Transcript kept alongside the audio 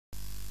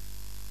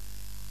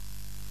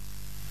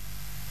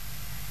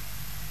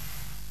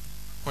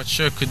quite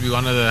sure it could be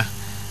one of the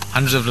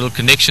hundreds of little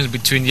connections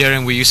between here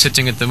and where you're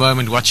sitting at the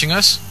moment watching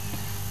us.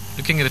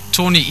 Looking at a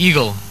tawny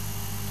eagle.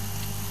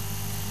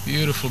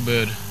 Beautiful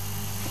bird.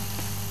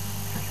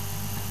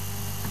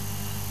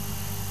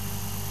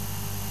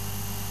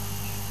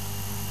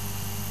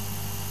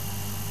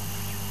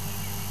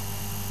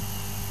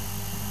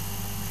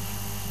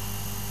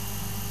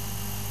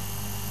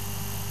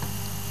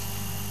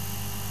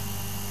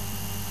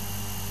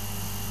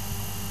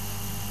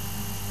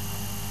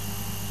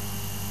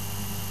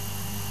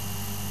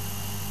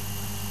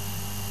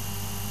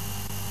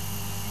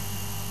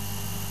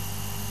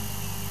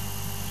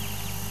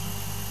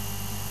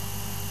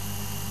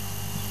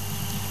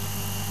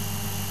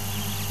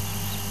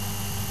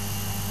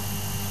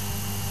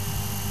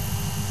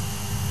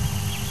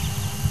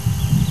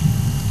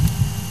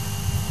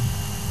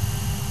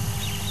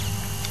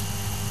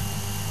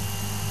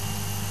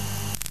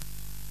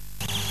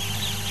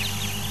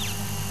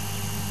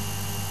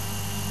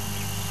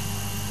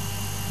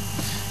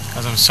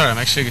 Guys, I'm sorry, I'm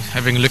actually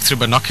having a look through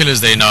binoculars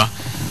there now.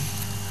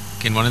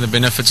 Again, one of the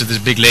benefits of this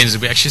big lens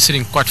is we're actually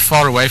sitting quite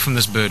far away from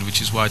this bird,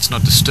 which is why it's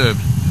not disturbed.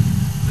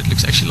 But it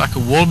looks actually like a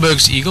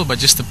Wahlbergs Eagle, but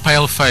just the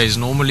pale phase.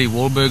 Normally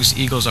Wahlbergs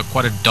Eagles are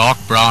quite a dark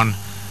brown,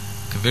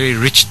 like a very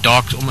rich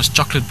dark, almost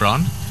chocolate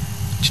brown.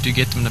 But you do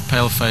get them in the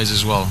pale phase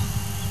as well.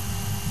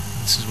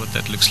 This is what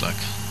that looks like.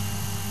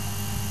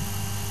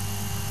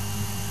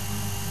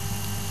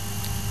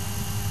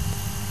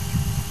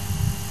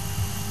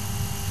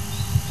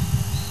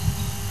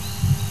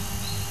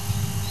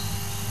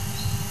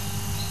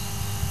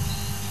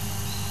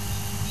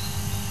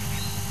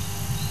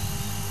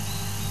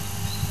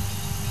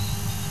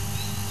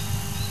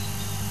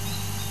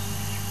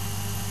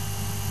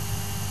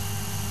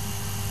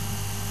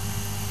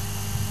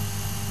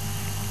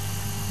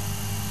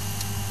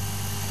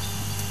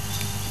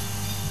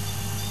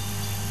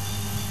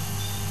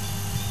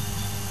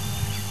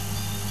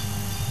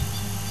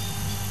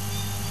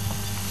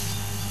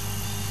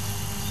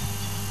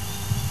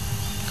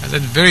 That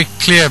very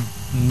clear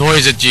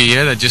noise that you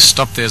hear that just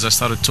stopped there as I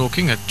started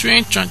talking. Or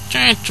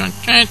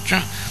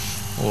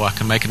I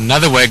can make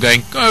another way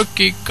going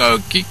cokie,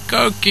 cokie,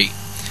 cokie.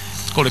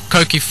 It's called a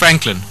cokie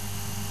franklin.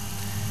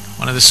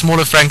 One of the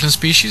smaller franklin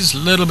species, a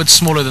little bit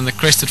smaller than the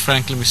crested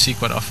franklin we see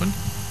quite often.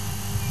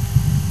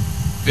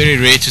 Very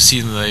rare to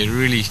see them. They're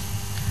really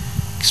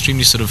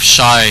extremely sort of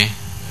shy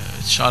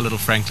little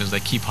franklins. They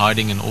keep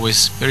hiding and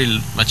always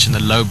very much in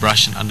the low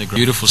brush and underground.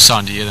 Beautiful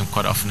sound. You hear them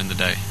quite often in the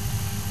day.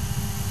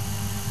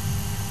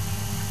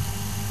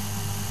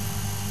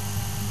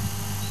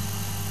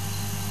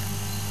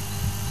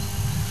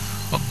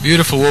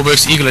 Beautiful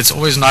Wahlbergs Eagle. It's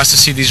always nice to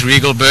see these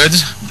regal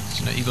birds.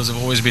 You know, eagles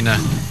have always been a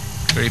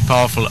very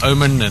powerful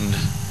omen and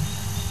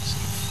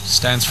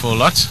stands for a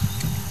lot.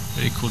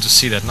 Very cool to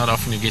see that. Not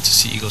often you get to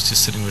see eagles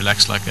just sitting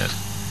relaxed like that.